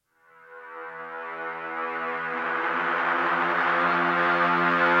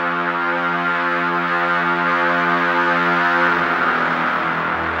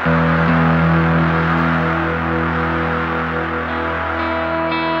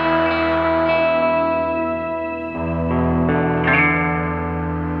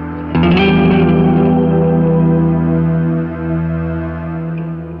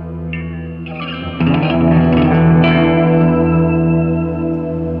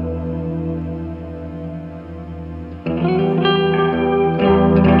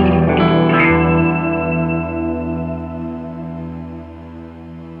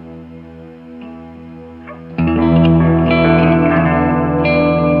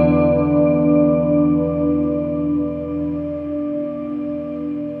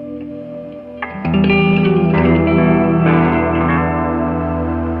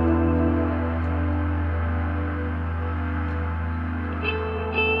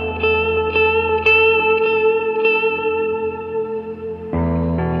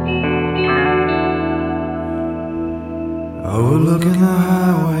Plugging the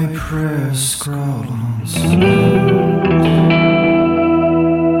highway press scrawled on cement.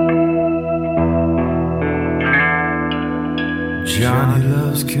 Johnny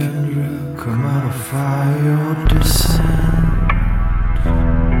loves Kendra, come out of fire or descent.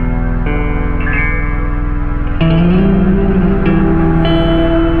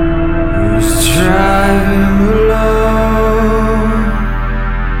 Who's driving below?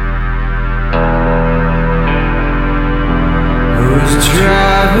 Who's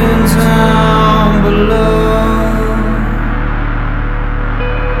driving down below?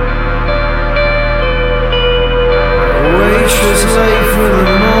 Waitress late for the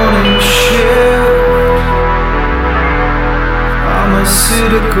morning shift.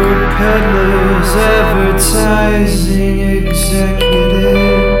 Pharmaceutical peddlers, advertising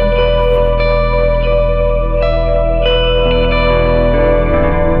executive.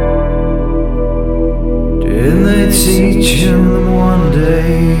 Didn't they teach him that one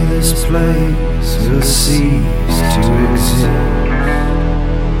day this place will cease to exist?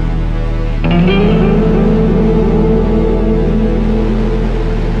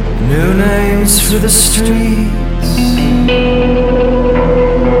 New names for the streets,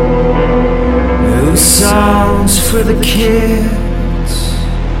 new songs for the kids,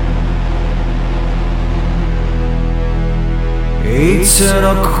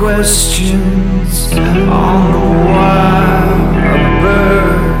 eternal questions on the wire a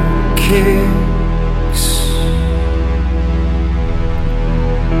bird kicks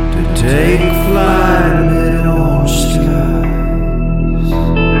to take flight amid orange skies.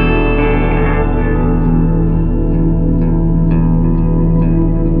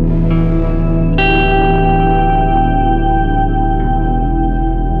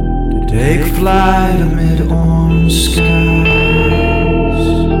 To take flight amid orange skies.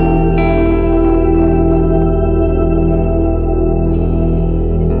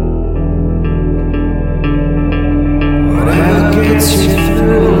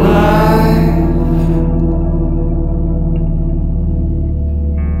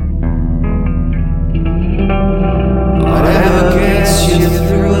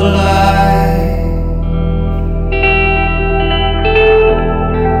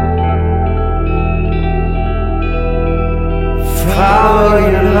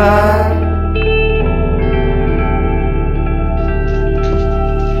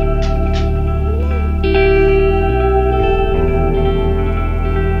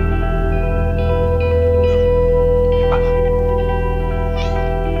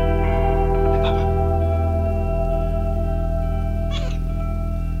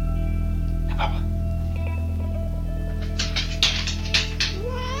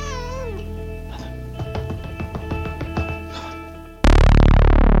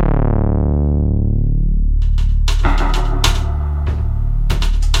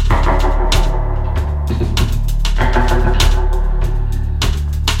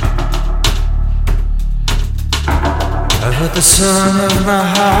 With the song of my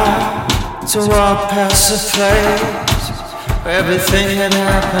heart to walk past the place where everything had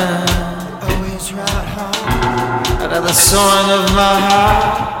happened. Always right home. I had the song of my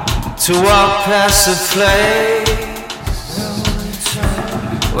heart to walk past the place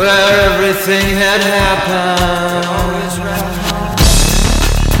where everything had happened. Always right home.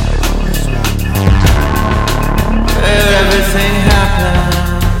 Where everything happened.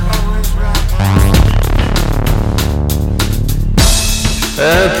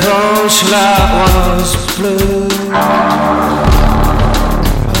 The porch light was blue. Always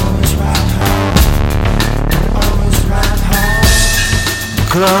right home. Always right home.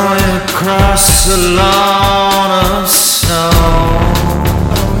 Glowing across the lawn of snow.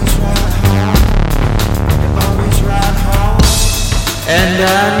 Always right home. Always right home. And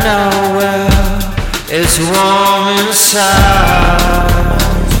I know well it's warm inside.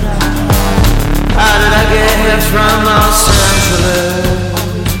 Always right home. How did I get here from Los Angeles?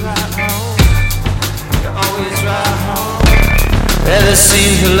 They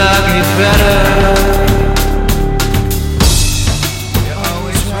seem to like me better. You're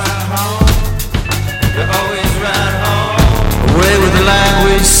always right home. You're always right home. Away with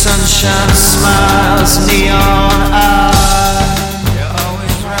language, sunshine, smiles, neon eyes. You're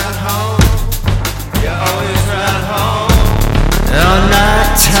always right home. You're always right home. On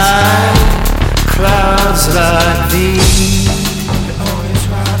nighttime, clouds like these. You're always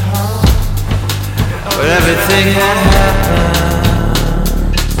right home. Where everything had happened.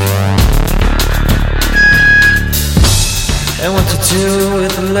 And what to do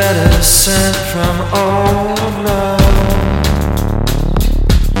with the letters sent from old love.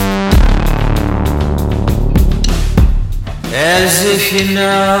 as if you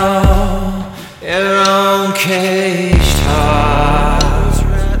know your own caged heart.